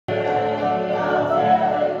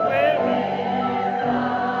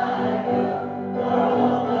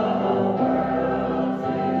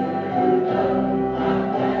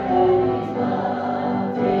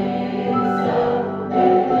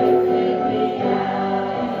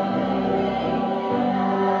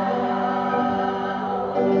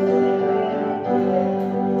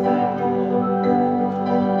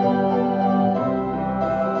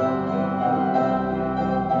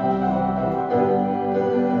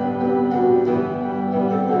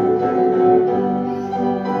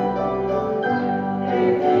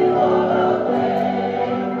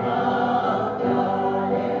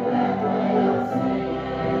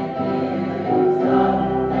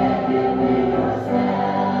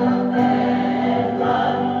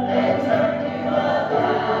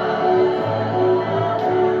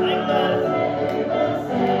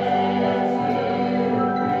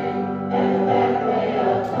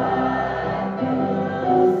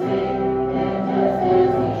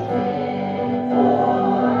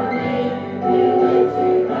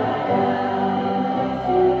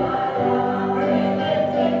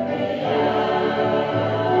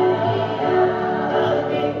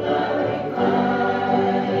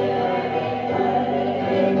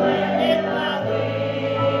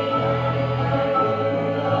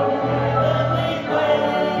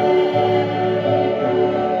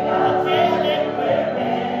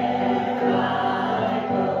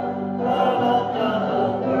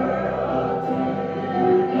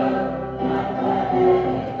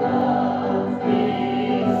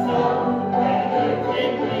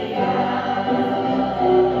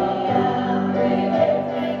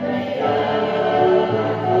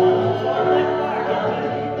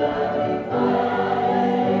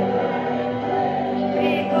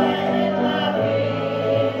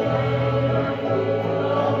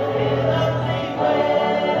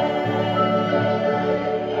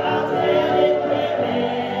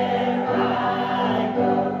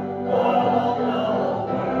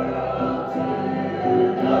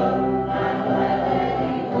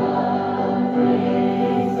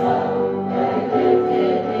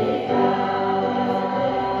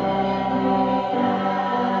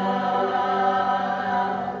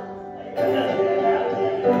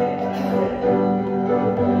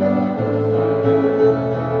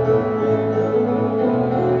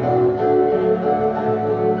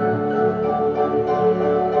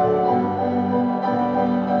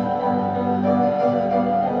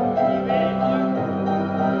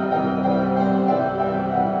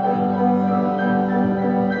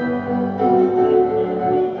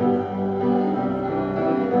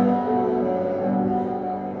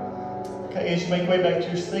make your way back to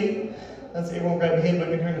your seat. Let's everyone grab a handbook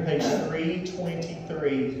and turn to page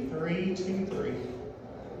 323. 323.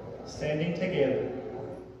 Standing together.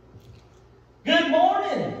 Good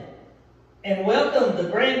morning and welcome to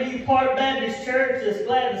Grandview Park Baptist Church. Just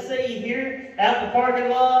glad to see you here out in the parking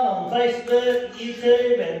lot on Facebook,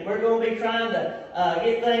 YouTube, and we're going to be trying to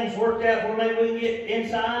get things worked out where maybe we can get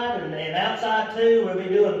inside and outside too. We'll be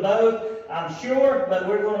doing both, I'm sure, but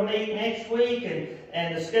we're going to meet next week and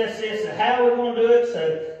discuss this and how we're going to do it.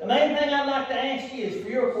 So the main thing I'd like to ask you is for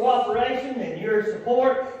your cooperation and your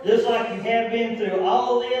support, just like you have been through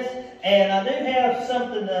all of this. And I do have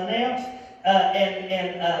something to announce.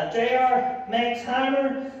 J.R.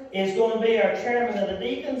 Maxheimer is going to be our chairman of the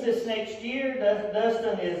deacons this next year.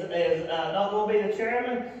 Dustin is not going to be the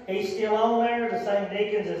chairman. He's still on there. The same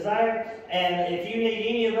deacons is there. And if you need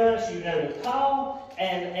any of us, you know to call,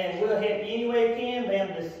 and we'll help you any way we can.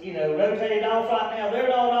 Them just, rotated off right now. They're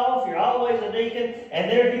not off. You're always a deacon, and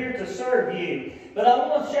they're here to serve you. But I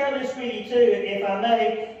want to share this with you too, if I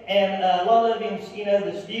may. And a lot of you,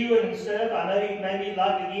 this viewing and stuff, I know maybe you'd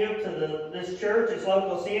like to give to this church, its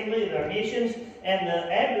local assembly, their missions. And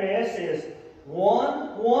the address is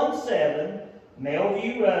 117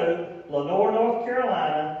 Melview Road, Lenore, North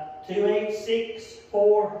Carolina,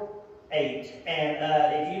 28648. And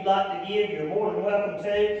if you'd like to give, you're more than welcome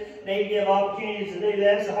to. Need to give opportunities to do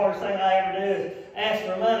that. That's the hardest thing I ever do is ask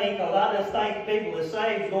for money, because I just think the people that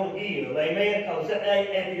saved is going to give. Amen? Because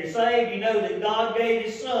if you're saved, you know that God gave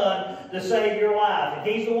His Son to save your life. And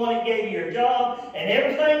He's the one that gave you your job and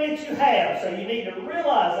everything that you have. So you need to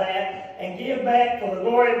realize that and give back for the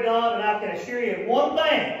glory of God. And I can assure you of one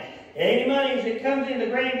thing. Any money that comes into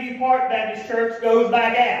Grandview Park Baptist Church goes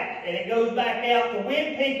back out. And it goes back out to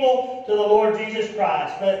win people to the Lord Jesus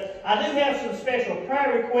Christ. But I do have some special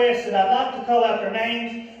prayer requests that I'd like to call out their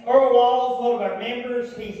names. Earl Laws, one of our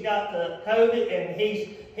members, he's got the COVID and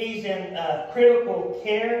he's in critical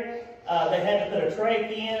care. They had to put a trach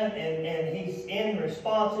in, and he's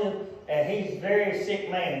unresponsive, and he's a very sick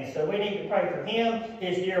man. So we need to pray for him,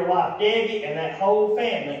 his dear wife Debbie, and that whole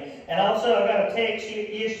family. And also, I got a text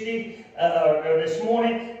yesterday, or this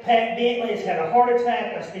morning. Pat Bentley has had a heart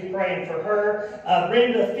attack. Let's be praying for her.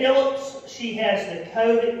 Brenda Phillips, she has the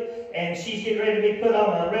COVID, and she's getting ready to be put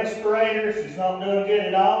on a respirator. She's not doing good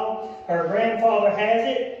at all. Her grandfather has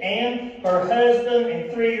it, and her husband and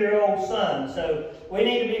 3-year-old son. So we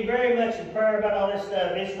need to be very much in prayer about all this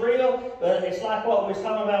stuff. It's real, but it's like what we was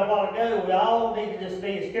talking about a while ago. We all need to just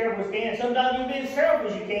be as careful as we can. Sometimes you be as careful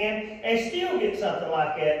as you can and still get something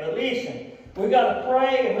like that. But listen, we got to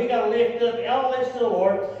pray and we got to lift up all this to the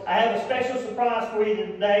Lord. I have a special surprise for you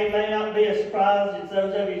today. It may not be a surprise. It's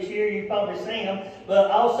those of you here, you've probably seen them.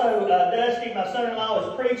 But also, Dusty, my son-in-law,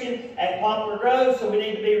 is preaching at Poplar Grove, so we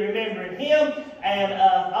need to be remembering him and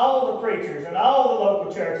all the preachers and all the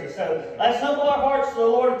local churches. So let's humble our hearts to the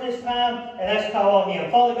Lord at this time, and let's call on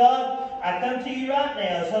Him. Father God, I come to you right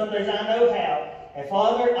now as humbly as I know how. And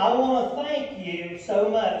Father, I want to thank you so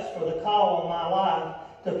much for the call on my life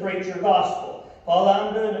to preach your gospel. Father,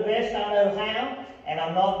 I'm doing the best I know how, and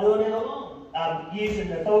I'm not doing it alone. I'm using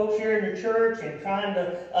the folks here in the church and trying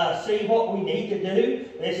to see what we need to do.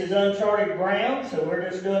 This is uncharted ground, so we're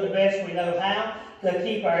just doing the best we know how to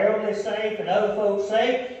keep our elderly safe and other folks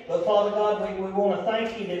safe. But Father God, we want to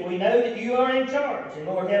thank you that we know that you are in charge. And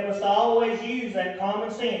Lord, help us to always use that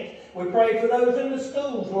common sense. We pray for those in the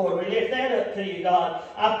schools, Lord. We lift that up to you, God.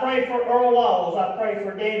 I pray for Earl Laws. I pray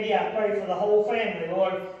for Debbie. I pray for the whole family,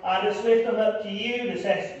 Lord. I just lift them up to you. Just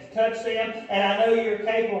ask you to touch them. And I know you're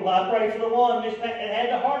capable. I pray for the one that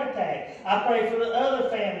had the heart attack. I pray for the other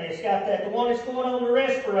family that's got that. The one that's going on the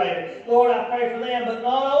respirator. Lord, I pray for them, but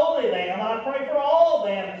not only them. I pray for all of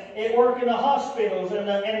them that work in the hospitals and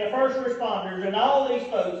the first responders and all these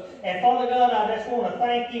folks. And Father God, I just want to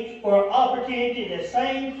thank you for an opportunity to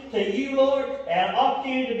sing to you, Lord, and an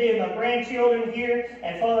opportunity to be with my grandchildren here.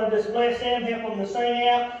 And Father, just bless them, help them to sing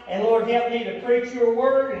out. And Lord, help me to preach your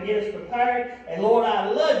word and get us prepared. And Lord,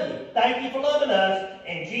 I love you. Thank you for loving us.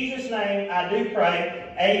 In Jesus' name, I do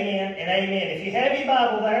pray. Amen and amen. If you have your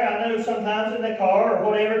Bible there, I know sometimes in the car or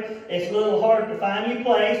whatever, it's a little hard to find your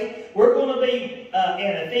place. We're going to be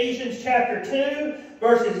in Ephesians chapter 2,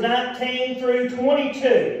 verses 19 through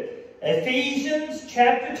 22. Ephesians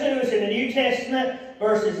chapter 2 is in the New Testament,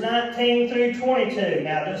 verses 19 through 22.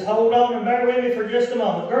 Now, just hold on and bear with me for just a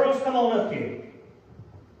moment. Girls, come on up here.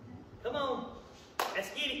 Come on. Let's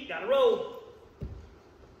get it. Got to roll.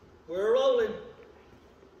 We're rolling.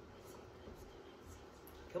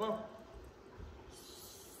 Come on.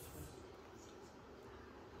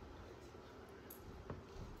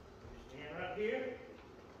 Stand right here.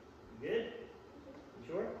 Good? You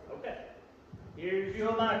sure? Okay.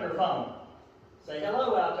 microphone. Say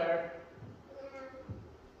hello out there.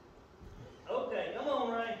 Okay, come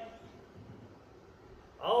on, Ray.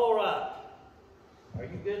 All right. Are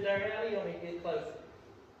you good there, Allie? You want me to get closer?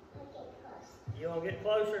 I'll get close. You want to get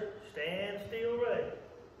closer? Stand still, Ray.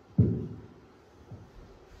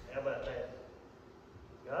 How about that?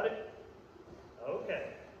 Got it? Okay.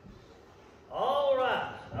 All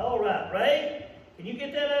right. All right. Ray, can you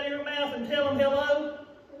get that out of your mouth and tell them hello?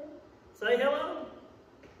 Say hello.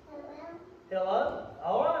 Hello. Hello.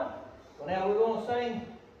 All right. Well, now we're going to sing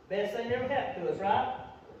Best Thing Ever Happened to Us, right?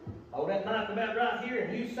 Hold that mic about right here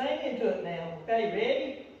and you sing into it now. Okay,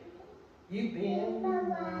 ready? You've been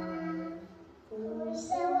mine for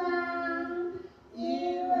so long.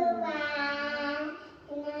 You were right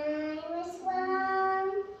and I was wrong.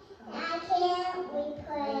 I can't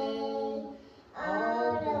repay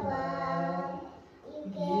all the love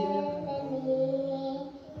you've given me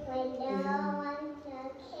when no one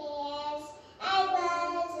cares. I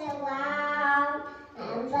was around,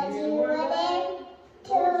 but you were there to be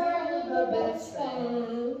the best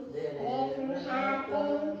thing that ever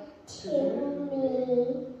happened to me.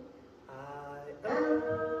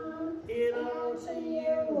 It all To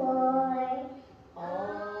you, Lord,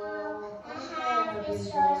 all I have is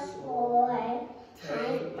yours, Lord.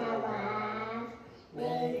 Take my life,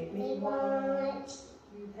 make me want,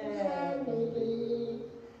 have me be.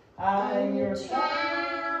 I'm your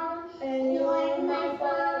child, and you're my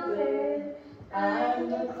father. I'm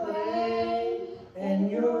the clay, and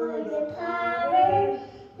you're the potter.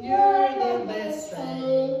 You're the best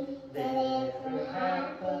thing that ever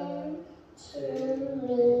happened to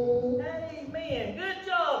me. Amen. Good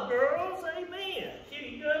job, girls. Amen. Here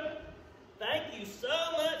you go. Thank you so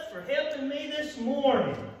much for helping me this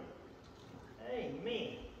morning.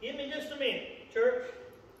 Amen. Give me just a minute, church.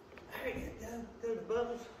 There you go. Go to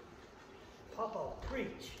Bubbles. Papa,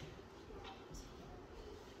 preach.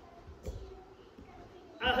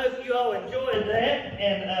 I hope you all enjoyed that,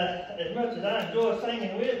 and as much as I enjoy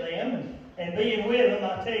singing with them and being with them,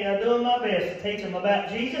 I tell you, I'm doing my best to teach them about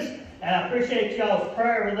Jesus, and I appreciate y'all's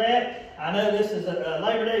prayer with that. I know this is a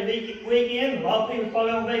Labor Day weekend. A lot of people are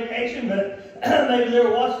probably on vacation, but maybe they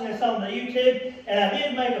were watching this on the YouTube, and I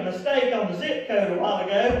did make a mistake on the zip code a while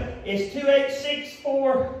ago. It's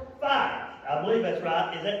 28645. I believe that's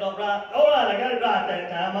right. Is that not right? All right, I got it right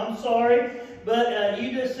that time. I'm sorry. But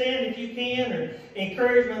you just send if you can, or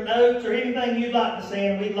encouragement notes, or anything you'd like to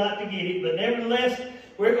send. We'd like to get it. But nevertheless,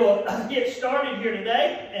 we're going to get started here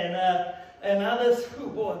today. And I just, oh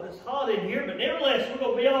boy, it's hot in here. But nevertheless, we're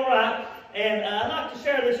going to be all right. And I'd like to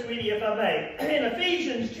share this with you if I may. In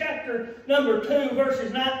Ephesians chapter number 2,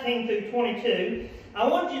 verses 19 through 22, I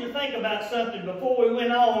want you to think about something before we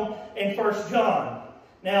went on in 1 John.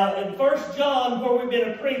 Now, in 1 John, where we've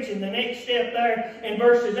been preaching, the next step there in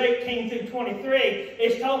verses 18 through 23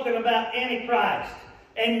 is talking about Antichrist.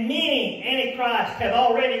 And many Antichrists have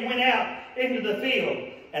already went out into the field.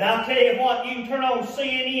 And I'll tell you what, you can turn on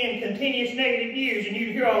CNN, continuous negative news, and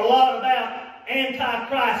you hear a lot about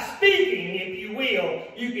Antichrist speaking, if you will.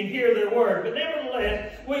 You can hear their word. But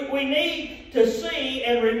nevertheless, we need to see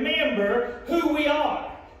and remember who we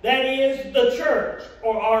are. That is the church,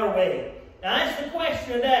 or are we? Now, that's the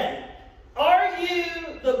question today. Are you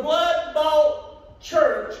the blood-bought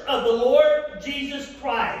church of the Lord Jesus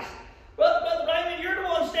Christ? Brother Raymond, you're the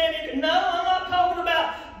one standing. No, I'm not talking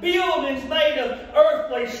about buildings made of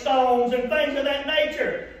earthly stones and things of that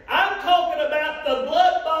nature. I'm talking about the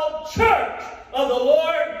blood-bought church of the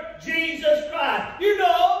Lord Jesus Christ. You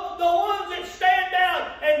know, the ones that stand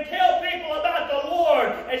out and tell people about the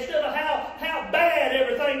Lord instead of how bad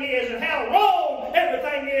everything is and how wrong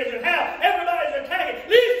everything is and how everybody's attacking.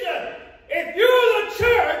 Listen, if you're the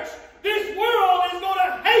church, this world is going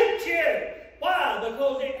to hate you. Why?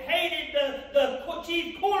 Because it hated the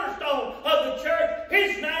chief cornerstone of the church.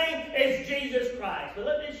 His name is Jesus Christ. But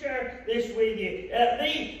let me share this with you.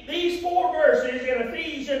 These 4 verses in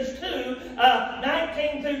Ephesians 2,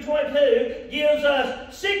 19 through 22, gives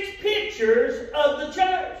us 6 pictures of the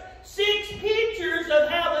church. 6 pictures of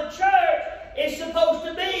how the church is supposed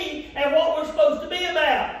to be and what we're supposed to be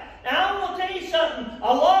about. Now, I'm going to tell you something.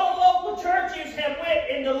 A lot of local churches have went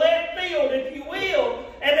into left field, if you will,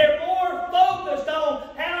 and they're more focused on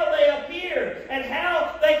how they appear and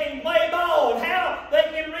how they can play ball and how they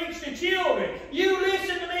can reach the children. You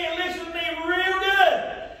listen to me and listen to me real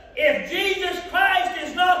good. If Jesus Christ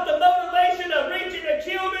is not the motivation of reaching the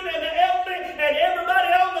children and the elderly and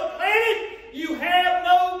everybody on the planet, you have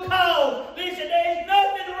no cause. Listen, there's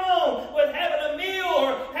nothing wrong with having a meal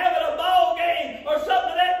or having a ball game or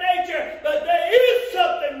something of that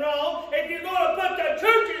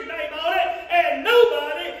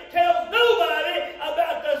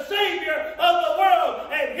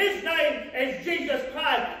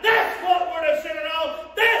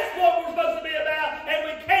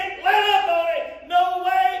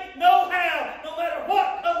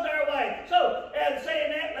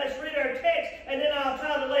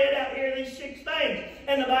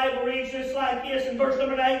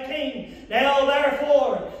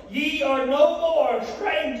are no more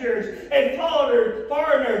strangers and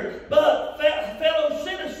foreigners, but fellow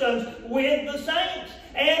citizens with the saints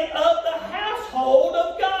and of the household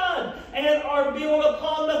of God, and are built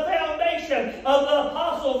upon the foundation of the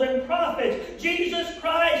apostles and prophets, Jesus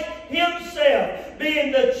Christ himself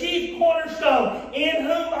being the chief cornerstone, in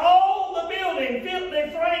whom all the building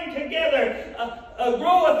fitly framed together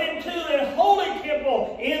groweth into an holy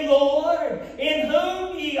temple in the Lord, in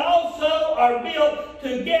whom ye also are built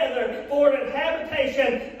together for an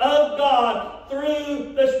habitation of God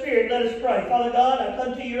through the Spirit. Let us pray. Father God, I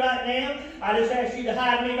come to you right now. I just ask you to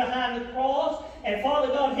hide me behind the cross. And Father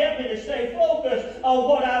God, help me to stay focused on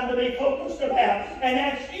what I'm to be focused about. And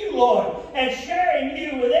ask you, Lord, and sharing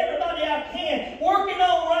you with everybody I can, working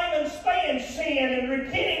on Raymond Span's sin and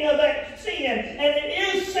repenting of that sin. And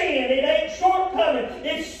it is sin. It ain't shortcoming.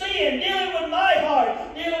 It's sin. Dealing with my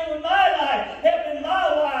heart, dealing with my life, helping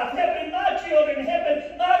my wife, helping my children,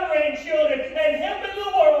 helping my grandchildren, and helping the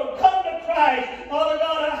world come to Christ. Father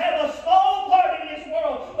God, I have a small part in this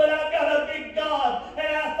world, but I've got a big God. And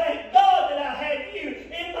I thank God that I have you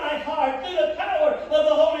in my heart through the power of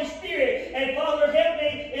the Holy Spirit. And Father, help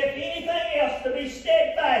me, if anything else, to be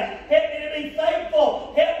steadfast. Help me to be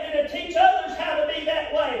faithful. Help me to teach others how to be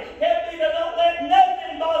that way. Help me to not let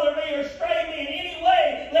nothing bother me or stray me in any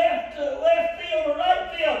way, left field or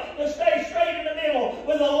right field, to stay straight in the middle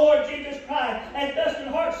with the Lord Jesus Christ. As Dustin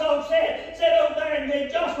Hartsong said over there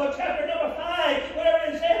in Joshua chapter number 5,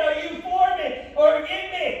 whenever it said, are you for me or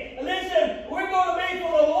against me? Listen, we're going to be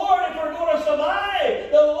for the Lord if we're going to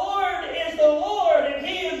survive. The Lord is the Lord and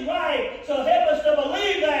He is right. So help us to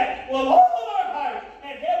believe that with all of our hearts,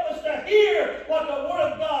 and help us to hear what the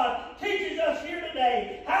Word of God teaches us here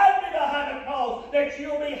today. Hide me behind the cross, that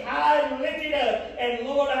you'll be high and lifted up. And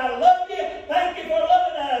Lord, I love you. Thank you for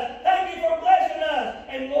loving us. Thank you for blessing us.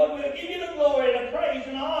 And Lord, we'll give you the glory, the praise,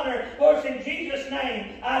 and the honor. For it's in Jesus'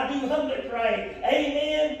 name I do humbly pray.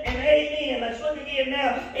 Amen and amen. Let's look again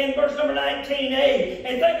now in verse number 19a.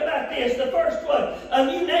 And think about this. The first one, a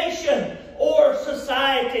new nation or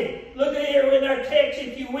society. Look at here in our text,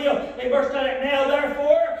 if you will, in verse 9. Now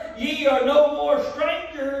therefore, ye are no more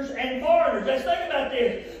strangers and foreigners. Let's think about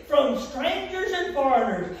this. From strangers and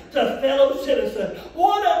foreigners to fellow citizens.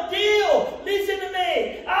 What a deal! Listen to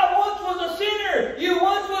me. I once was a sinner. You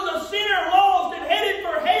once was a sinner, lost and headed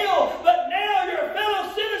for hell. But now you're a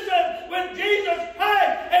fellow citizen with Jesus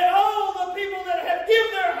Christ and all the people that have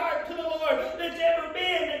given their heart to the Lord that's ever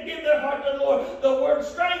been and give their heart to the Lord. The word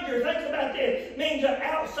stranger, think about this, means an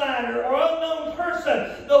outsider or unknown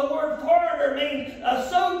person. The word foreigner means a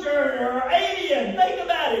sojourner or alien. Think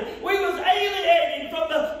about it. We was alienated from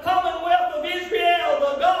the commonwealth of Israel,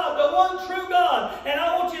 the God, the one true God. And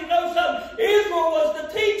I want you to know something. Israel was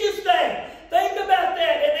to teach us that. Think about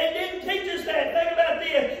that. And they didn't teach us that. Think about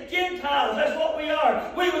this. Gentiles, that's what we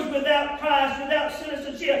are. We was without Christ, without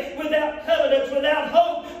citizenship, without covenants, without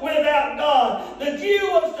hope, without God. The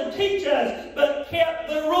Jew was to teach us, but kept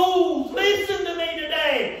the rules. Listen to me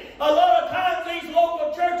today. A lot of times these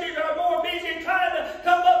local churches are more busy trying to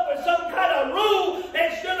come up with some kind of rule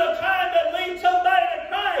instead of trying to lead somebody to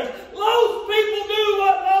Christ. Lost people do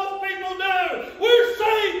what lost people do. We're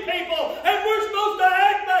saved people, and we're supposed to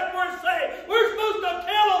act like we're saved. We're supposed to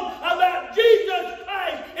tell them about Jesus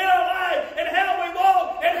Christ in our lives and how we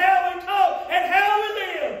walk and how we talk and how we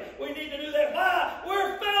live. We need to do that. Why?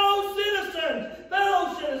 We're fellow citizens,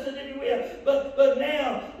 if you will. But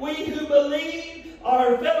now, we who believe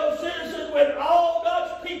are fellow citizens with all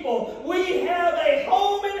God's people. We have a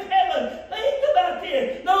home in heaven. Think about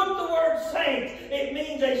this. Note the word saints. It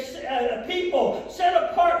means a people set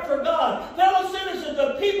apart for God. Fellow citizens,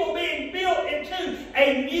 a people being built into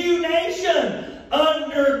a new nation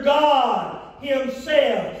under God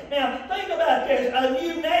Himself. Now, think about this. A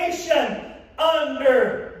new nation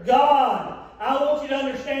under God. I want you to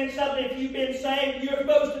understand something. If you've been saved, you're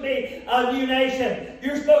supposed to be a new nation.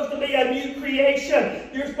 You're supposed to be a new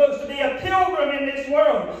creation. You're supposed to be a pilgrim in this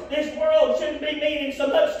world. This world shouldn't be meaning so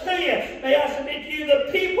much to you. May I submit to you,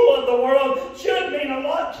 the people of the world should mean a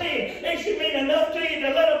lot to you. It should mean enough to you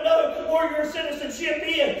to let them know where your citizenship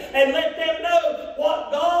is and let them know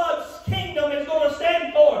what God's kingdom is going to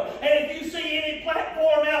stand for. And if you see any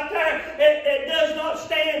platform out there that does not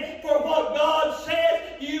stand for what God says,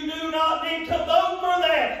 you do not need to vote for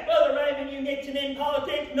that. Brother Raymond, you mixing in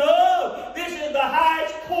politics? No! This is the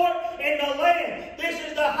highest court in the land. This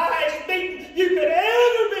is the highest meeting you could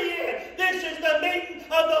ever be in. This is the meeting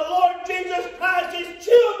of the Lord Jesus Christ, His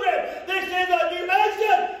children. This is a new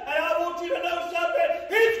nation. And I want you to know something.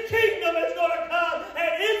 His kingdom is going to come,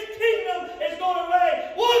 and His kingdom is going to reign.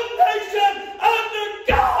 One nation under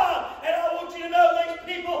God. And I want you to know these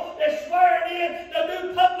people that swear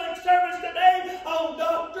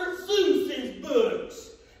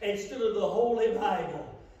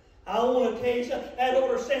I want to tell you something. That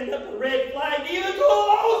ought to send up a red flag even to a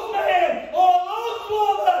lost man or a lost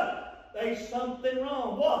woman. There's something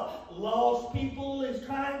wrong. What? Lost people is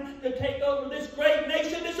trying to take over this great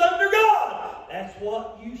nation that's under God. That's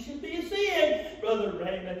what you should be seeing, Brother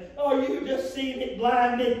Raymond. Are you just seeing it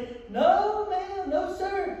blinded? No, ma'am. No,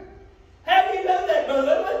 sir. How do you know that,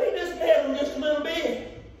 brother? Let me just meddle just a little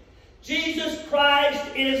bit. Jesus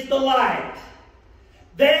Christ is the light.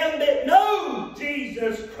 Them that know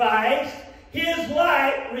Jesus Christ, His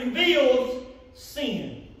light reveals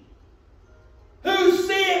sin. Whose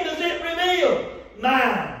sin does it reveal?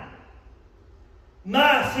 Mine.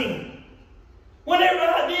 My sin. Whenever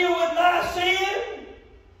I deal with my sin,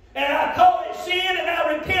 and I call it sin, and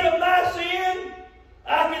I repent of my sin,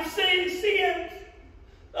 I can see sins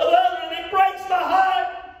of others, and it breaks my heart.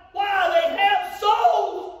 Why? They have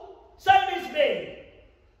souls, same as me.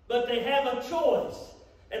 But they have a choice.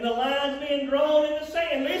 And the line's being drawn in the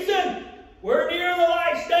sand. Listen, we're near the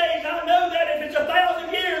last days. I know that if it's 1,000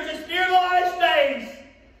 years, it's near the last days.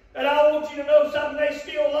 And I want you to know something. There's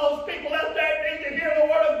still lost people out there that need to hear the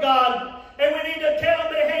Word of God. And we need to tell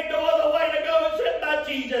them they ain't no other way to go except by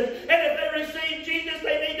Jesus. And if they receive Jesus,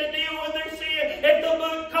 they need to deal with their sin. If the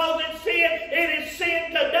book calls it sin, it is sin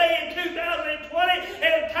today in 2020.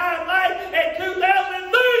 And a time like in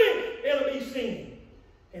 2030, it'll be sin.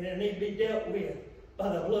 And it needs to be dealt with by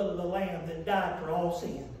the blood of the Lamb that died for all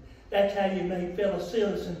sin. That's how you made fellow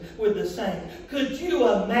citizens with the saints. Could you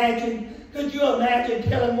imagine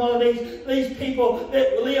telling one of these people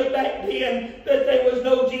that lived back then that there was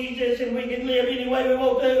no Jesus and we can live any way we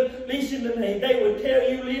want to? Listen to me. They would tell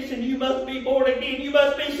you, listen, you must be born again. You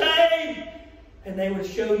must be saved. And they would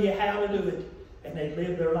show you how to do it. And they'd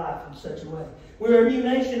live their life in such a way. We're a new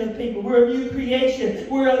nation of people. We're a new creation.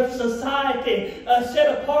 We're a society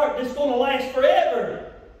set apart that's going to last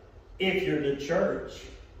forever. If you're the church,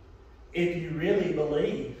 if you really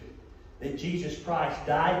believe that Jesus Christ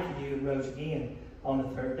died for you and rose again on the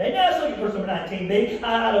third day. Now, let's look at verse number 19b.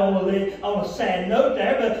 I don't want to live on a sad note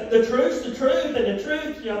there, but the truth's the truth, and the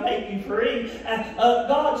truth shall make you free.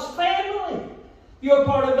 God's family. You're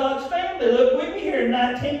part of God's family. Look with me here in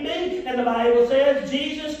 19b, and the Bible says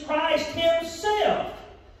Jesus Christ Himself.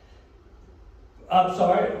 I'm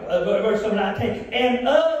sorry, verse number 19. And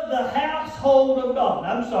of the household of God.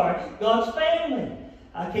 I'm sorry, God's family.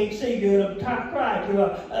 I can't see good. I'm crying to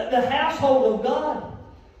the household of God.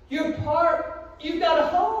 You're part. You've got a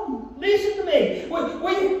home. Listen to me.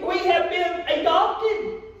 We have been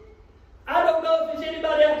adopted. I don't know if there's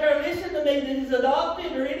anybody out there listening to me that is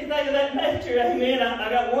adopted or anything of that nature. Amen. I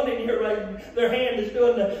got one in here raising their hand that's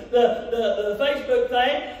doing the Facebook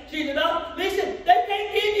thing. She's adopted. Listen, they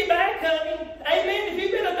can't give you back, honey. Amen. If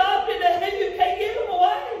you've been adopted, you can't give them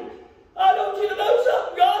away. I want you to know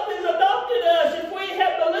something. God has adopted us if we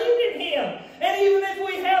have believed in Him. And even if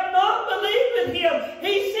we have not believed in Him,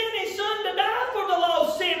 He sent His Son to die for the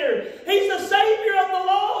lost sinner. He's the Savior of the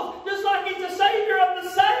lost, just like He's the Savior of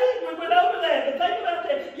the saved. We went over that. But think about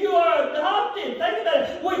that. You are adopted. Think about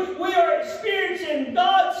it. We are experiencing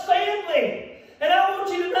God's family. And I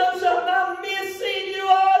want you to know something. I miss seeing you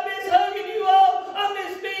all. I miss hugging you all. I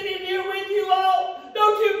miss being in here with you all.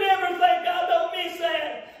 Don't you never think I don't miss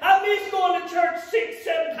that. I miss going to church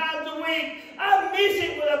 6-7 times a week. I miss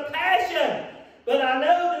it with a passion. But I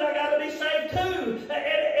know that I got to be saved too.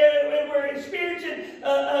 And we're experiencing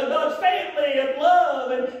God's family of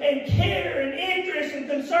love and care and interest and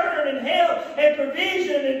concern and help and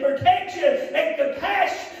provision and protection and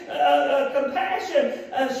compassion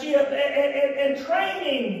and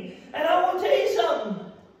training. And I want to tell you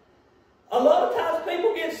something. A lot of times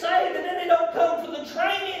people get saved and then they don't come for the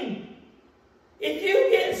training. If you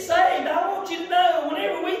get saved, I want you to know,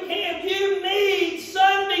 whenever we can, you need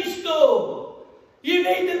Sunday school. You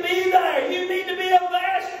need to be there. You need to be able to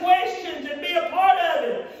ask questions and be a part of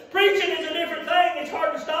it. Preaching is a different thing. It's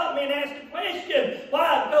hard to stop me and ask a question.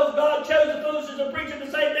 Why? Because God chose the foolishness of preaching to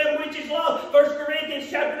save them which is lost. 1 Corinthians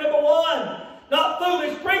chapter number 1. Not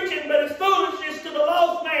foolish preaching, but it's foolishness to the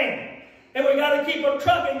lost man. And we got to keep them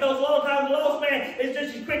trucking, because a lot of times the lost man is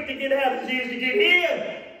just as quick to get out as he is to get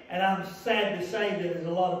in. And I'm sad to say that there's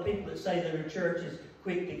a lot of people that say that their church is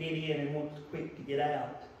quick to get in and wants quick to get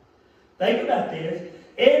out. Think about this.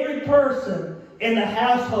 Every person in the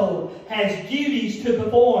household has duties to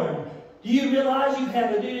perform. Do you realize you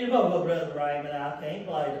have a duty? Well, Brother Raymond, I can't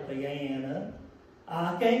play the piano.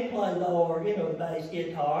 I can't play the organ or the bass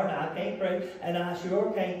guitar, and I can't pray, and I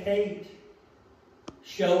sure can't teach.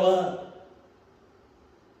 Show up.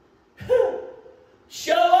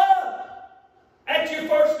 Show up at your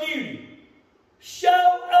first duty.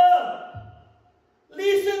 Show up.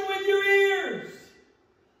 Listen with your ears.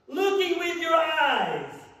 Look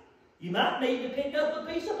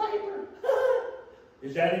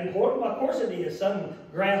course it is. Some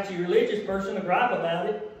grouchy religious person will gripe about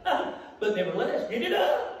it. But nevertheless, get it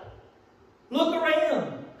up. Look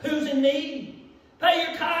around. Who's in need? Pay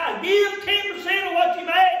your tithe. Give 10% of what you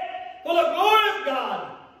make for the glory of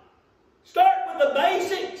God. Start with the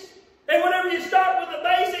basics. And whenever you start with the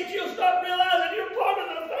basics, you'll start realizing you're part of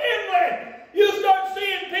the family. You'll start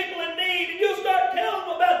seeing people in need, and you'll start telling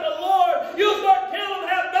them about the Lord. You'll start telling them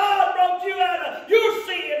how God brought you out of your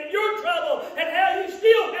sin and your trouble, and how you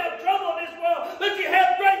still have trouble in this world, but you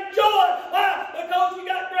have great joy. Why? Because you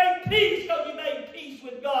got great peace, because you made peace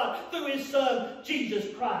with God through His Son,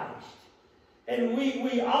 Jesus Christ. And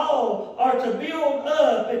we all are to build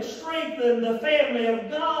up and strengthen the family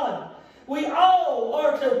of God. We all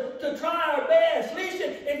are to try our best.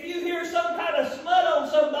 Listen, if you hear some kind of smut on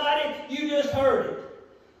somebody, you just heard it.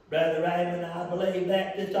 Brother Raymond, I believe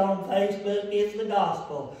that that's on Facebook is the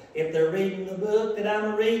gospel. If they're reading the book that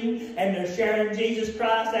I'm reading and they're sharing Jesus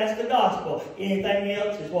Christ, that's the gospel. Anything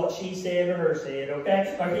else is what she said or her said,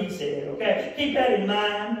 okay? Or he said, okay? Keep that in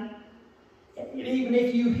mind. Even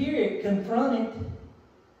if you hear it, confront it.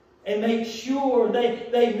 And make sure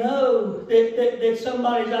they know that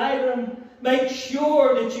somebody's idling. Make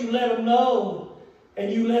sure that you let them know.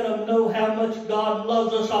 And you let them know how much God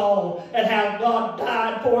loves us all. And how God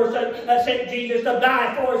died for us. And sent Jesus to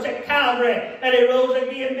die for us at Calvary. And He rose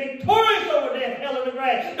again victorious over death, hell, and the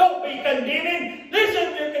grave. Don't be condemning.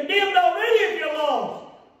 Listen, you're condemned already if you're lost.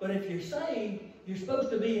 But if you're saved, you're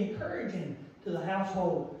supposed to be encouraging to the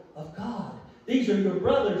household of God. These are your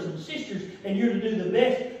brothers and sisters, and you're to do the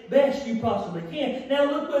best you possibly can. Now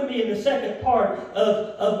look with me in the second part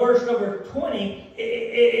of verse number 20,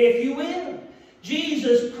 if you will.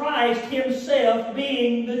 Jesus Christ Himself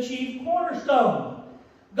being the chief cornerstone.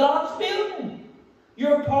 God's building.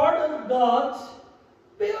 You're part of God's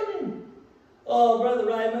building. Oh, Brother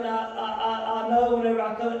Raymond, I know whenever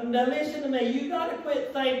I come. Now listen to me. You got to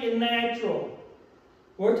quit thinking natural.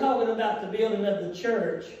 We're talking about the building of the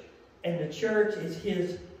church. And the church is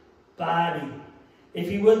His body.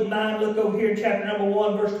 If you wouldn't mind, look over here in chapter number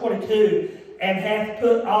 1, verse 22. And hath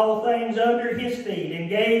put all things under His feet, and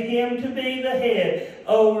gave Him to be the head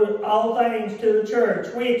over all things to the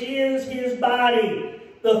church, which is His body,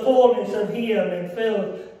 the fullness of Him, and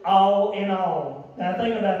filleth all in all. Now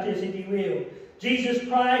think about this, if you will. Jesus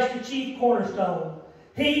Christ, the chief cornerstone.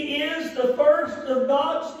 He is the first of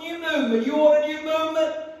God's new movement. You want a new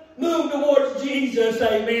movement? Move towards Jesus,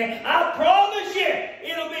 amen. I promise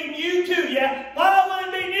you, it'll be new to you. Why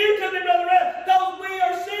will it be new to me, Brother Ray? Because we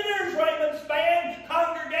are sinners, Raymond Span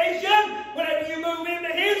congregation. Whenever you move into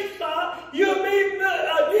His thought, you'll be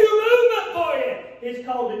a new movement for you. It's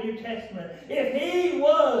called the New Testament. If He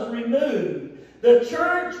was removed, the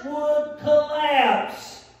church would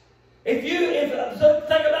collapse. If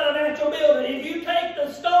think about a natural building, if you take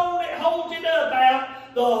the stone that holds it up out,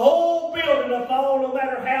 the whole building will fall no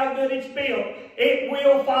matter how good it's built. It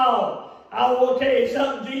will fall. I will tell you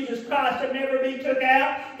something, Jesus Christ will never be took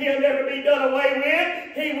out. He'll never be done away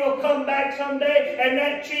with. He will come back someday, and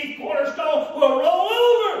that chief cornerstone will roll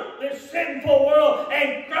over this sinful world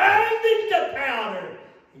and grind it to powder.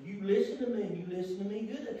 You listen to me. You listen to me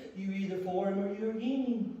good. You either for Him or you're against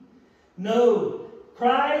Him. No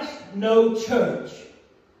Christ, no church.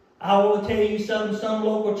 I will tell you some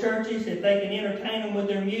local churches, if they can entertain them with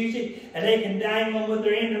their music and they can dangle them with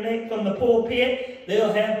their internet from the pulpit,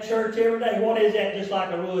 they'll have church every day. What is that? Just like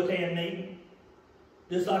a Ruatan meeting?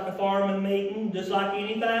 Just like a farming meeting? Just like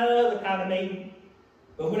any other kind of meeting?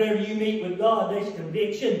 But whenever you meet with God, there's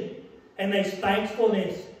conviction, and there's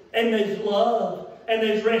thankfulness, and there's love, and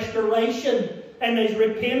there's restoration, and there's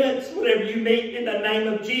repentance. Whenever you meet in the name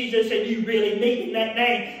of Jesus and you really meet in that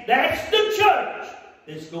name, that's the church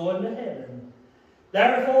that's going to heaven.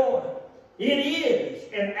 Therefore, it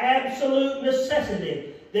is an absolute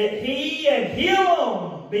necessity that He and He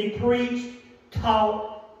alone be preached,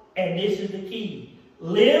 taught, and this is the key,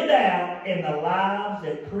 lived out in the lives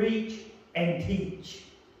that preach and teach.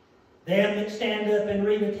 Them that stand up and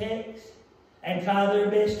read a text and try their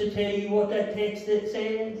best to tell you what that text that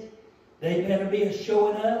says, they better be a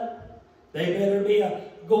showing up, they better be a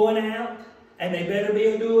going out, and they better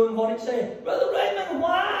be doing what it says. Brother Raymond,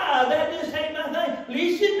 why? That just ain't my thing.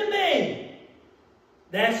 Listen to me.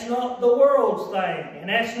 That's not the world's thing, and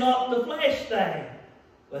that's not the flesh thing,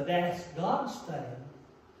 but that's God's thing.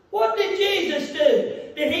 What did Jesus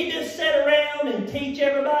do? Did He just sit around and teach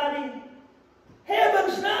everybody?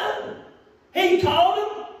 Heavens no. He taught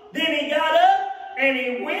them, then He got up, and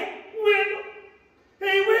He went with them. He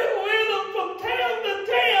went with them from town to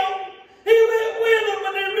town. He went with them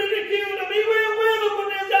when they ridiculed Him. He went with them when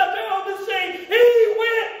they was out there on the sea. He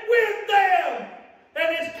went with them. And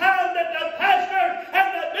it's time that the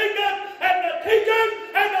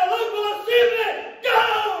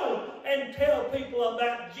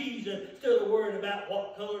about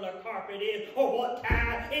what color the carpet is or what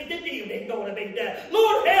time is the building going to be done.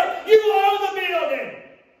 Lord help, you are the building.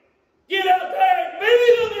 Get out there and be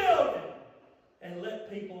the building. And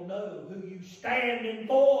let people know who you standing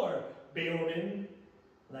for. Building.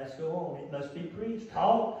 Let's go on. It must be preached,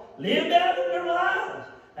 taught, lived out in their lives.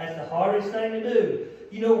 That's the hardest thing to do.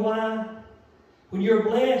 You know why? When you're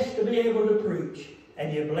blessed to be able to preach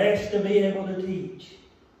and you're blessed to be able to teach,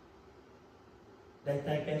 they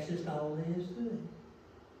think that's just all there is to it.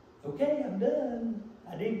 Okay, I'm done.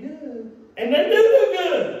 I did good. And they do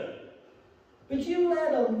good. But you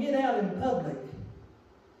let them get out in public.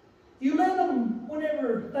 You let them,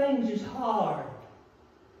 whenever things is hard,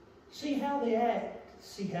 see how they act,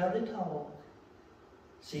 see how they talk,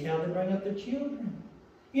 see how they bring up their children.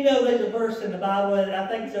 You know, there's a verse in the Bible, I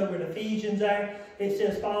think it's over in Ephesians there. It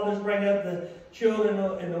says, fathers bring up the children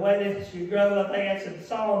in the way they should grow. I think that's in the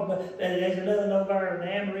Psalm, but there's another note there,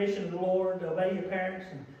 the admiration of the Lord, to obey your parents,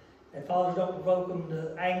 and fathers don't provoke them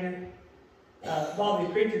to anger.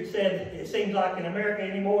 Bobby Pritchard said, it seems like in America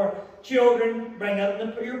anymore, children bring up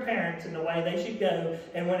your parents in the way they should go,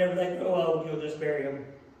 and whenever they grow old, you'll just bury them.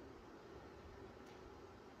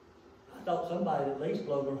 I thought somebody would at least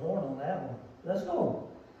blow their horn on that one. Let's go.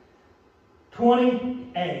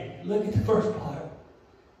 20a. Look at the first part.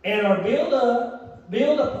 And are built up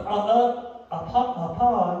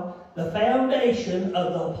upon the foundation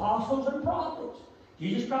of the apostles and prophets.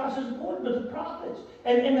 Jesus Christ is important, but the prophets.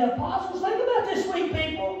 And the apostles, think about this, sweet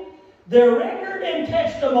people. Their record and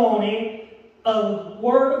testimony of the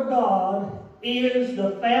Word of God is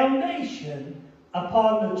the foundation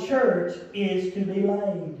upon the church is to be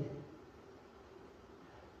laid.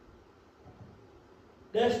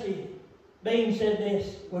 Dusty Bean said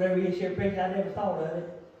this, whatever he is here preaching, I never thought of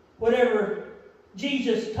it. Whatever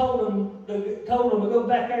Jesus told them to go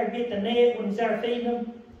back there and get the net when he's there feeding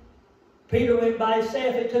them, Peter went by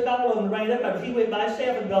himself. It took all of them to bring it up, but he went by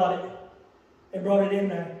himself and got it and brought it in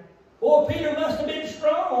there. Oh, Peter must have been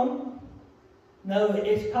strong. No,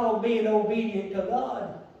 it's called being obedient to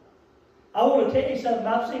God. I want to tell you something.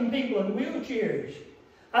 I've seen people in wheelchairs.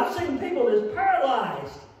 I've seen people that's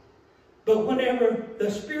paralyzed. But whenever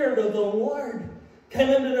the Spirit of the Lord came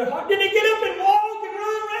into their heart, did they get up and walk and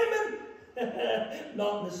run, Raymond?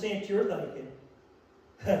 Not in the sense you're thinking.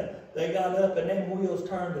 They got up and them wheels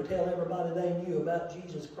turned to tell everybody they knew about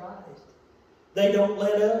Jesus Christ. They don't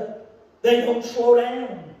let up. They don't slow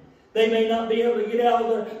down. They may not be able to get out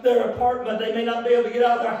of their apartment. They may not be able to get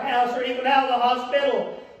out of their house or even out of the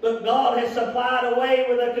hospital. But God has supplied a way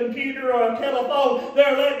with a computer or a telephone.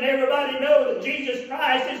 They're letting everybody know that Jesus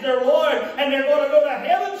Christ is their Lord and they're going to go to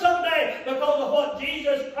heaven someday because of what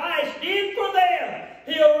Jesus Christ did for them.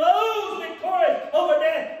 He arose victorious over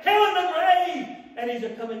death, hell, and the grave. And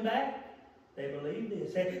He's coming back. They believe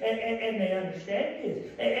this. And they understand this.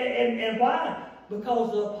 And why?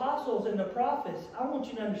 Because the apostles and the prophets, I want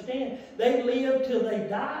you to understand, they lived till they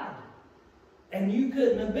died. And you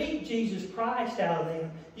couldn't have beat Jesus Christ out of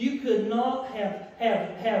them. You could not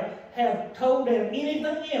have told them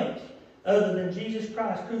anything else other than Jesus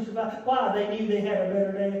Christ crucified. Why? They knew they had a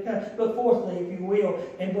better day to come. But fourthly, if you will,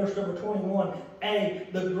 in verse number 21,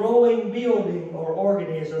 the growing building or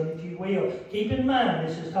organism, if you will. Keep in mind,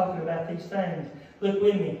 this is talking about these things. Look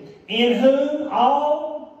with me. In whom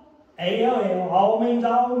all, A-L-L, all means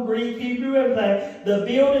all, Greek, Hebrew, everything, the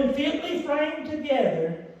building fitly framed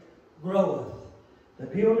together groweth. The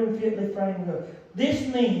building fitly framed growth. This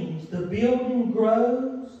means the building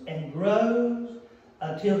grows and grows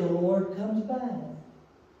until the Lord comes back.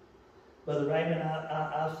 Brother Raymond,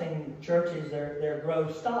 I've seen churches, their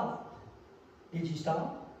growth stopped. Did you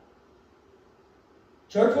stop?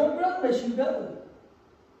 Church won't grow unless you go.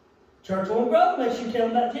 Church won't grow unless you tell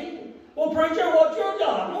them about Jesus. Well, preacher, what's your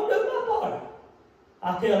job? I'm going to do my part.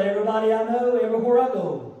 I tell everybody I know everywhere I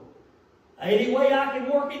go. Any way I can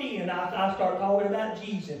work it in, I start talking about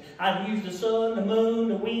Jesus. I use the sun, the moon,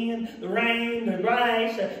 the wind, the rain, the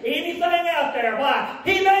grass, anything out there. Why?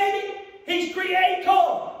 He made it. He's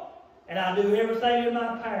creator. And I do everything in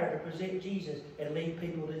my power to present Jesus and lead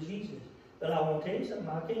people to Jesus. But I want to tell you something.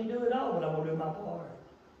 I can't do it all, but I'm going to do my part.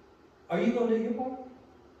 Are you going to do your part?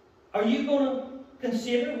 Are you going to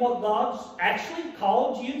consider what God's actually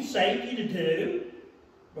called you and saved you to do?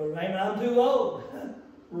 Brother Raymond, I'm too old.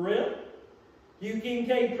 Really? Hugh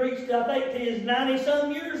Kincaid preached, I think, till he's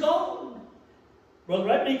 90-some years old. Brother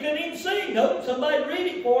Raymond, he couldn't even sing. Nope, somebody read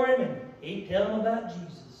it for him, and he'd tell him about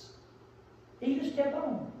Jesus. He just kept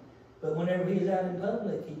on. But whenever he was out in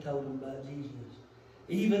public, he told them about Jesus.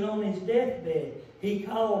 Even on his deathbed, he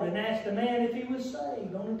called and asked the man if he was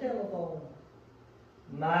saved on the telephone.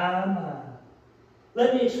 My.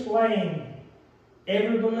 Let me explain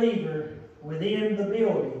every believer within the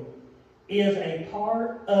building is a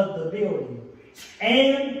part of the building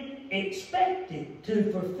and expected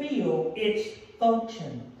to fulfill its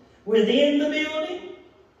function. Within the building,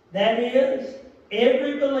 that is,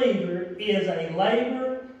 every believer is a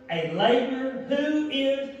laborer who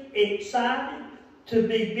is excited to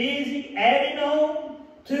be busy adding on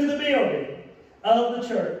to the building of the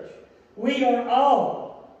church. We are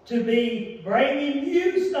all to be bringing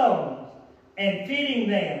new stones and fitting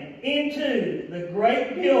them into the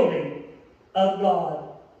great building of God,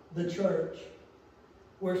 the church.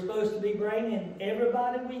 We're supposed to be bringing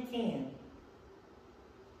everybody we can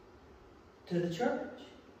to the church.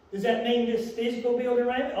 Does that mean this physical building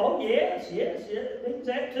around? Oh, yes, it means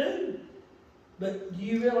that too. But do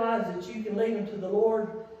you realize that you can lead them to the Lord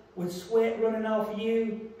with sweat running off of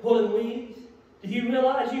you, pulling weeds? Do you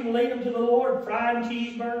realize you can lead them to the Lord frying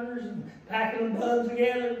cheeseburgers and packing them buns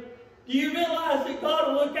together? Do you realize that God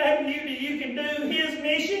will look at you that you can do His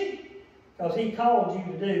mission? Because He called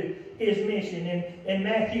you to do His mission. In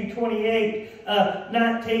Matthew 28,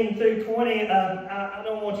 19 through 20, I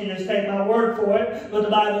don't want you to just take my word for it, but the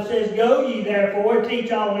Bible says, "Go ye therefore,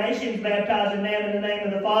 teach all nations, baptizing them in the name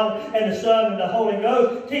of the Father and the Son and the Holy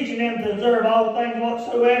Ghost, teaching them to observe all things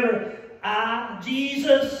whatsoever I,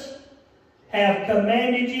 Jesus, have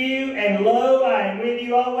commanded you, and lo, I am with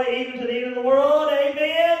you always, even to the end of the world."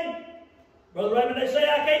 Amen. Brother Raymond, they say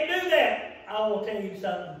I can't do that. I will tell you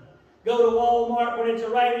something. Go to Walmart when it's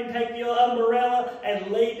raining, take your umbrella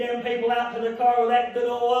and lead them people out to the car with that good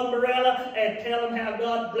old umbrella and tell them how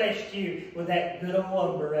God blessed you with that good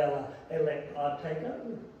old umbrella and let God take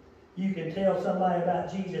over. You can tell somebody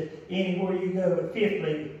about Jesus anywhere you go. But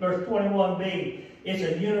fifthly, verse 21b, it's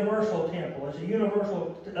a universal temple. It's a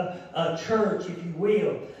universal church, if you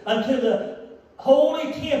will, unto the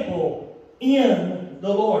holy temple in the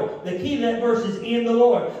Lord. The key to that verse is in the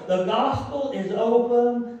Lord. The gospel is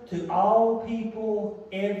open to all people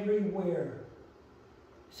everywhere.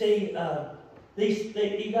 See,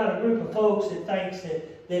 you got a group of folks that thinks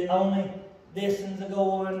that only this one's a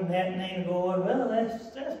going and that one ain't a going. Well,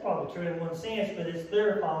 that's probably true in one sense, but it's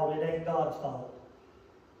their fault. It ain't God's fault.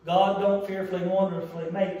 God don't fearfully and wonderfully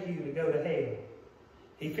make you to go to hell.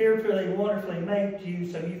 He fearfully and wonderfully made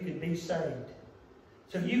you so you could be saved.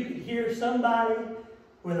 So you could hear somebody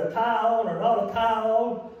with a tie on or not a tie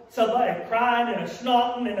on, somebody crying and a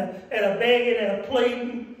snotting and a begging and a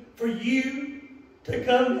pleading for you to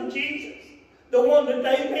come to Jesus, the one that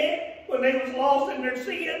they met when they was lost in their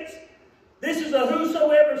sins. This is a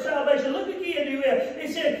whosoever salvation. Look again,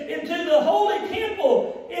 it said, into the holy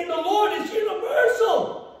temple in the Lord is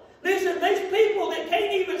universal. Listen, these people that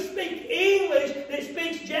can't even speak English, that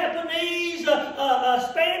speaks Japanese,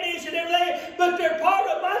 Spanish and everything, but they're part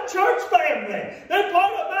of my church family. They're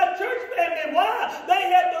part of my church family. Why?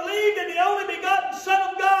 They have believed in the only begotten Son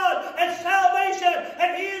of God and salvation,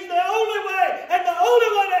 and He is the only way and the only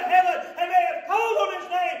way to heaven, and they have called on His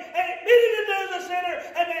name and admitted Him as a sinner,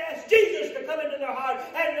 and they ask Jesus to come into their heart,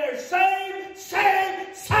 and they're saved.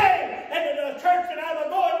 And in the church that I'm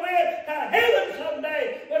going with to heaven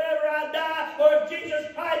someday, whenever I die, or if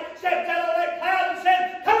Jesus Christ steps out of that cloud and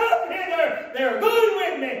says, "Come up hither," they're going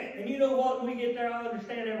with me. And you know what? When we get there, I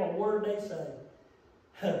understand every word they say.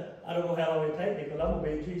 I don't know how long it takes me, because I'm going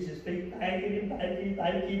to be at Jesus' feet. Thank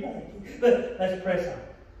you. But let's press on.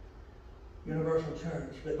 Universal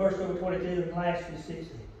church. But verse number 22 and last is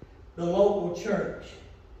 60. The local church.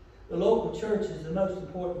 The local church is the most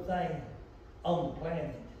important thing on the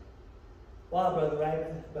planet. Why, Brother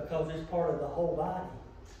Raymond? Because it's part of the whole body.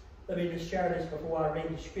 Let me just share this before I read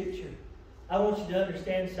the scripture. I want you to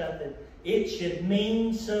understand something. It should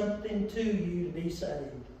mean something to you to be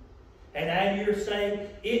saved. And as you're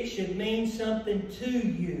saved, it should mean something to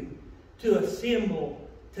you to assemble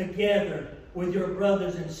together with your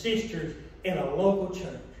brothers and sisters in a local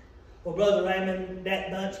church. Well, Brother Raymond,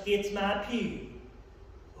 that bunch gets my pew.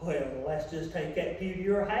 Well, let's just take that pew to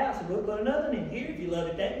your house and we'll put another one in here if you love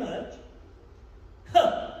it that much.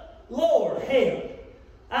 Lord help.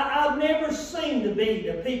 I've never seen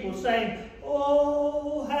the people saying,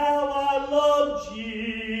 "Oh, how I love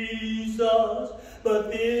Jesus, but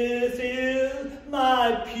this is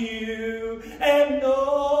my pew, and no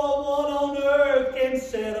one on earth can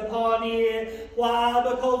sit upon it. Why?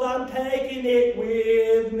 Because I'm taking it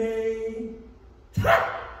with me."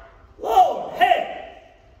 Lord help.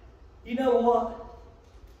 You know what?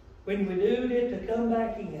 When we do it to come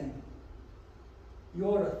back in, you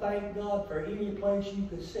ought to thank God for any place you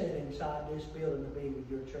could sit inside this building to be with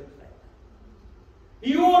your church family.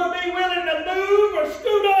 You ought to be willing to move or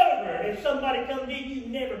scoot over if somebody comes in you've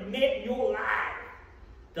never met in your life,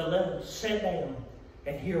 to let them sit down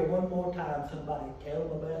and hear one more time somebody tell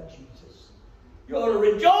them about Jesus. You ought to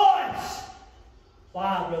rejoice.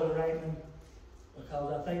 Why, Brother Raymond?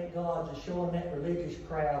 Because I think God's is showing that religious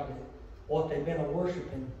crowd that what they've been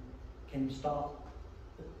worshiping can stop.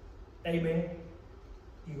 Amen.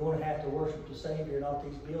 You're going to have to worship the Savior in all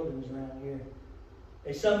these buildings around here.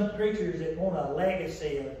 There's some preachers that want a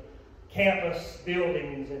legacy of campus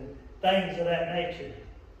buildings and things of that nature.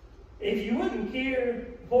 If you wouldn't care,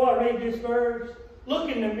 before I read this verse, look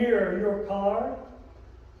in the mirror of your car.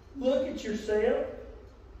 Look at yourself.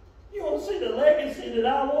 You want to see the legacy that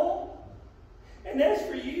I want? And that's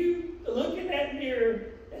for you to look in that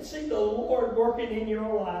mirror and see the Lord working in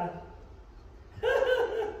your life.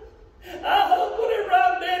 I hope whenever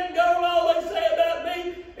I'm dead and gone, all they say about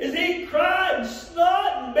me is he cried and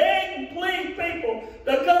snot and begged and pleaded people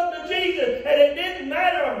to come to Jesus. And it didn't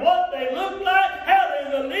matter what they looked like, how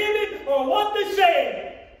they were living, or what they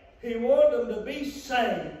said. He wanted them to be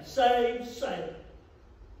saved, saved, saved.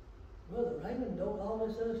 Brother Raymond, don't all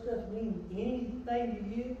this other stuff mean anything to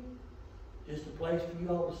you? Just a place for you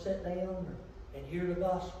all to sit down and hear the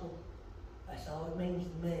gospel. That's all it means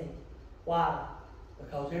to me. Why?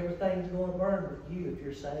 Because everything's going to burn but you if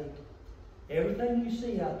you're saved. Everything you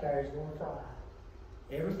see out there is going to fry.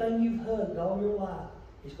 Everything you've hugged all your life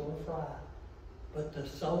is going to fry. But the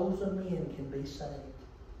souls of men can be saved.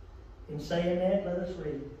 In saying that, let us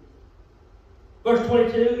read. Verse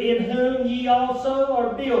 22, in whom ye also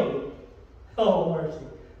are building, oh mercy,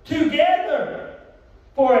 together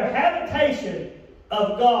for a habitation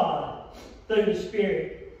of God through the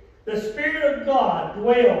Spirit. The Spirit of God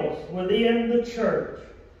dwells within the church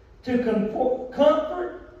to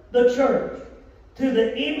comfort the church to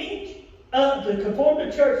the image of, to conform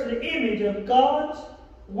the church to the image of God's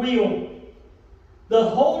will. The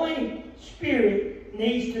Holy Spirit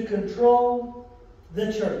needs to control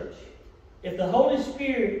the church. If the Holy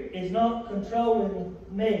Spirit is not controlling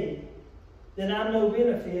me, then I'm no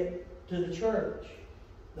benefit to the church.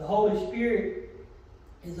 The Holy Spirit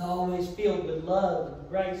is always filled with love and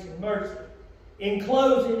grace and mercy. In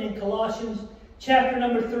closing, in Colossians chapter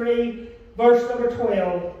number 3, verse number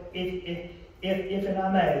 12, if and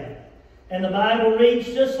I may. And the Bible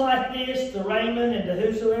reads just like this to Raymond and to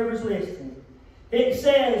whosoever's listening. It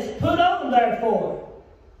says, put on therefore.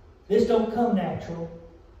 This don't come natural.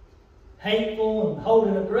 Hateful and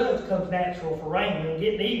holding a grudge comes natural for Raymond.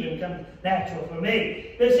 Getting even comes natural for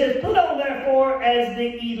me. It says, put on therefore as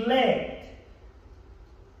the elect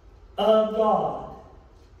of God,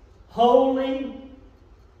 holy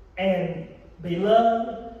and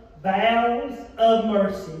beloved, vows of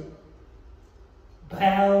mercy.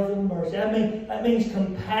 Vows of mercy. That means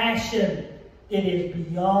compassion. It is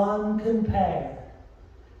beyond compare.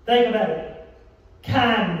 Think about it.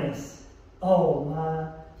 Kindness. Oh my.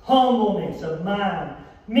 Humbleness of mind.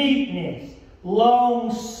 Meekness.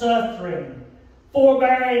 Long-suffering.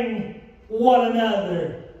 Forbearing one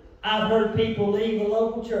another. I've heard people leave a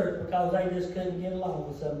local church because they just couldn't get along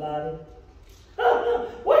with somebody.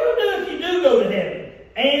 What are you going to do if you do go to heaven?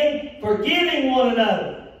 And forgiving one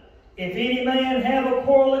another. If any man have a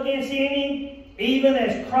quarrel against any, even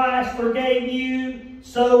as Christ forgave you,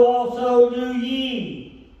 so also do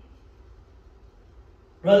ye.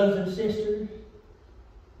 Brothers and sisters,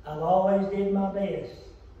 I've always did my best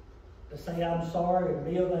to say I'm sorry and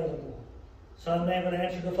be available. Some haven't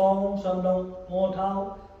answered the phone, some don't want to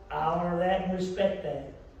talk. I honor that and respect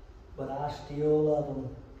that. But I still love them,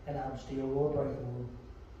 and I'm still going to pray for them.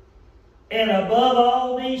 And above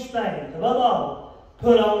all these things, above all,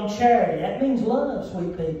 put on charity. That means love,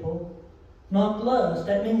 sweet people. Not lust,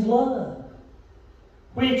 that means love.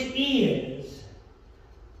 Which is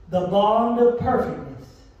the bond of perfectness.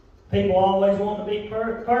 People always want to be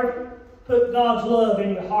perfect. Put God's love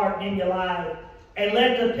in your heart and in your life. And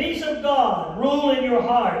let the peace of God rule in your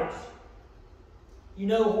hearts. You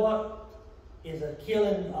know what is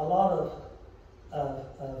killing a lot of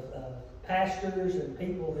pastors and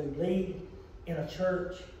people who lead in a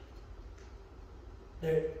church?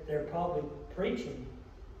 They're probably preaching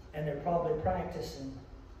and they're probably practicing,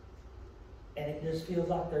 and it just feels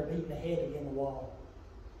like they're beating their head against the wall.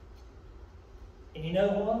 And you know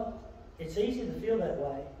what? It's easy to feel that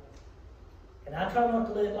way. And I try not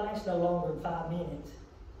to let it last no longer than 5 minutes.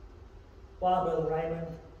 Why, Brother Raymond?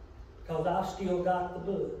 Because I've still got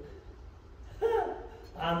the book.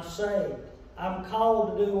 I'm saved. I'm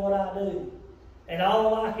called to do what I do. And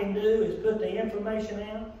all I can do is put the information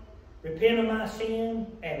out, repent of my sin,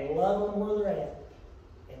 and love them where they're at.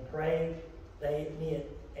 And pray they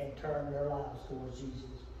admit and turn their lives towards Jesus.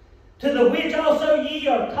 To the which also ye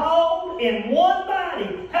are called in one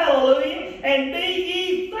body. Hallelujah. And be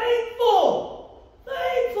ye thankful.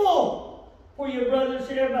 thankful for your brothers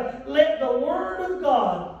and everybody. Let the Word of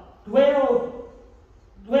God dwell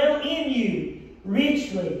in you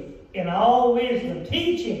richly in all wisdom,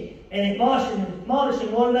 teaching and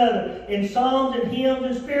admonishing one another in psalms and hymns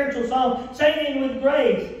and spiritual songs, singing with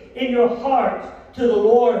grace in your hearts to the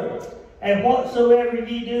Lord. And whatsoever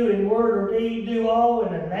ye do in word or deed, do all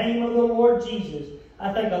in the name of the Lord Jesus.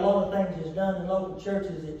 I think a lot of things is done in local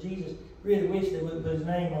churches that Jesus really wished they would put his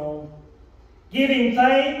name on. Giving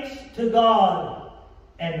thanks to God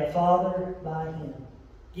and the Father by him.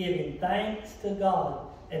 Giving thanks to God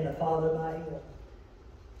and the Father by him.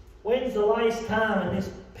 When's the last time in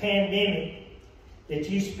this pandemic that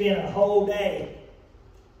you spent a whole day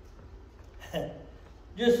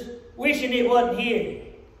just wishing it wasn't here?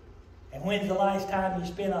 And when's the last time you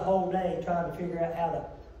spent a whole day trying to figure out how to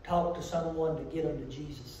talk to someone to get them to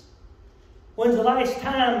Jesus? When's the last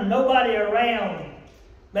time nobody around,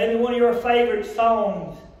 maybe one of your favorite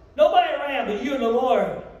songs, nobody around but you and the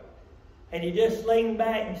Lord, and you just leaned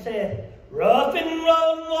back and said, rough and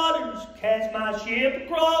rolling waters, cast my ship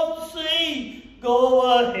across the sea.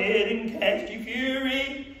 Go ahead and cast your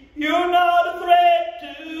fury. You're not a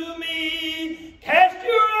threat to me. Cast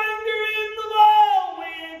your anger in the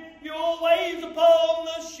whirlwind, your waves upon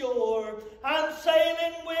the shore. I'm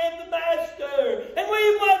sailing with the Master, and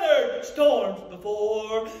we've weathered storms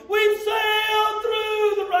before. We've sailed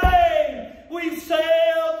through the rain. We've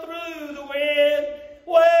sailed through the wind.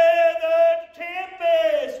 Weathered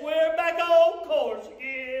tempest, we're back on course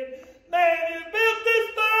again. Man who built this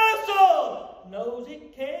vessel knows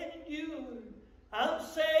it can endure. I'm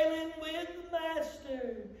sailing with the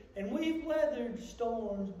Master, and we've weathered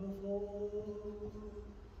storms before.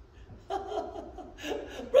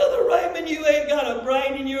 Brother Raymond, you ain't got a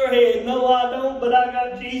brain in your head. No, I don't, but I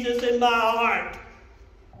got Jesus in my heart.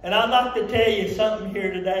 And I'd like to tell you something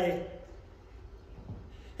here today.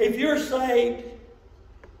 If you're saved,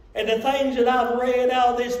 and the things that I've read out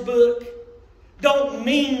of this book don't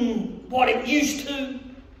mean what it used to,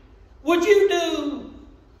 would you do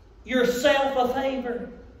yourself a favor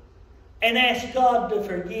and ask God to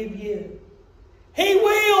forgive you? He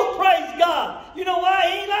will, praise God. You know why?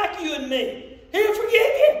 He ain't like you and me. He'll forgive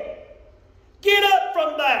you. Get up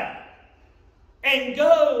from there and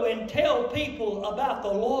go and tell people about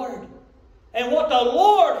the Lord and what the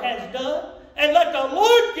Lord has done, and let the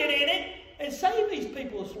Lord get in it and save these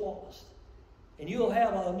people that's lost. And you'll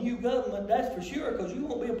have a new government, that's for sure, because you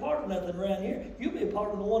won't be a part of nothing around here. You'll be a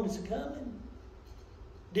part of the one that's coming.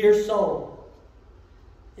 Dear soul,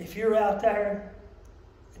 if you're out there,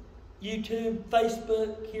 YouTube,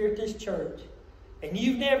 Facebook, here at this church, and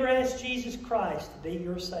you've never asked Jesus Christ to be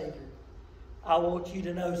your Savior, I want you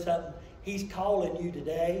to know something. He's calling you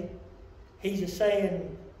today. He's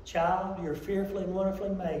saying, child, you're fearfully and wonderfully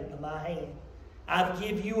made by my hand. I've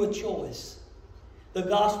given you a choice. The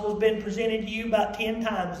gospel's been presented to you about 10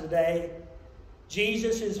 times today.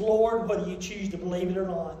 Jesus is Lord, whether you choose to believe it or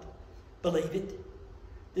not. Believe it.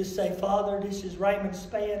 Just say, Father, this is Raymond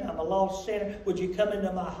Spann. I'm a lost sinner. Would you come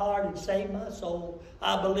into my heart and save my soul?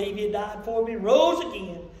 I believe you died for me, rose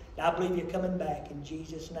again. I believe you're coming back. In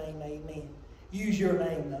Jesus' name, amen. Use your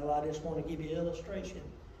name, though. I just want to give you an illustration.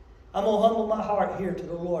 I'm going to humble my heart here to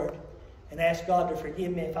the Lord and ask God to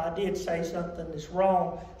forgive me if I did say something that's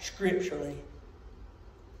wrong scripturally,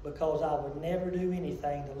 because I would never do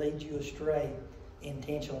anything to lead you astray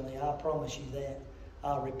intentionally. I promise you that.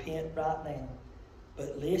 I'll repent right now.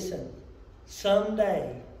 But listen,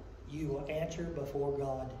 someday you will answer before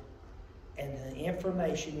God. And the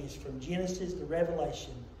information is from Genesis to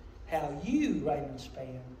Revelation, how you, Raymond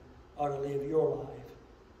Spann, are to live your life.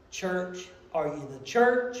 Church, are you the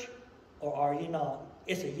church or are you not?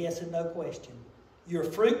 It's a yes and no question. Your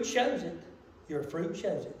fruit shows it. Your fruit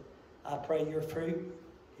shows it. I pray your fruit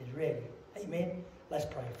is ready. Amen. Let's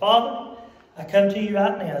pray. Father, I come to you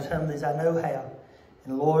right now as humbly as I know how.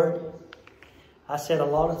 And Lord, I said a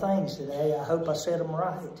lot of things today. I hope I said them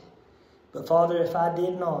right. But Father, if I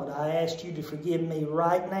did not, I ask you to forgive me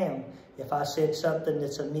right now if I said something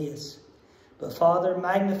that's amiss. But Father,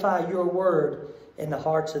 magnify your word in the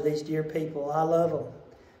hearts of these dear people. I love them.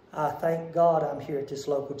 I thank God I'm here at this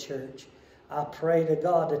local church. I pray to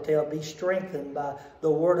God that they'll be strengthened by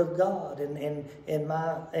the Word of God and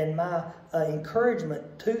my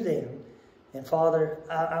encouragement to them. And Father,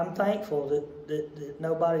 I'm thankful that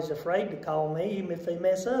nobody's afraid to call me, even if they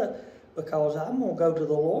mess up, because I'm going to go to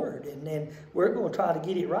the Lord, and then we're going to try to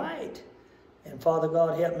get it right. And Father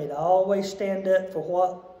God, help me to always stand up for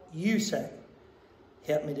what you say.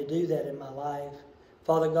 Help me to do that in my life.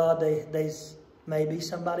 Father God, there's maybe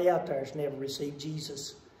somebody out there that's never received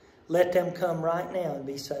Jesus. Let them come right now and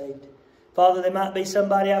be saved. Father, there might be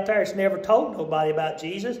somebody out there that's never told nobody about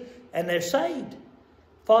Jesus, and they're saved.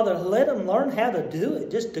 Father, let them learn how to do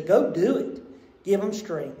it, just to go do it. Give them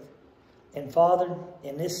strength. And Father,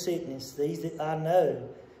 in this sickness, these that I know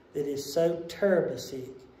that is so terribly sick,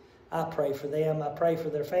 I pray for them. I pray for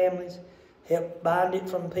their families. Help bind it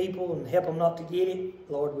from people and help them not to get it.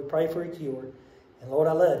 Lord, we pray for a cure. And Lord,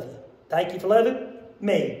 I love you. Thank you for loving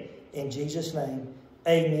me. In Jesus' name,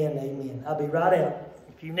 amen, amen. I'll be right out.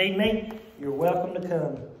 If you need me, you're welcome to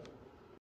come.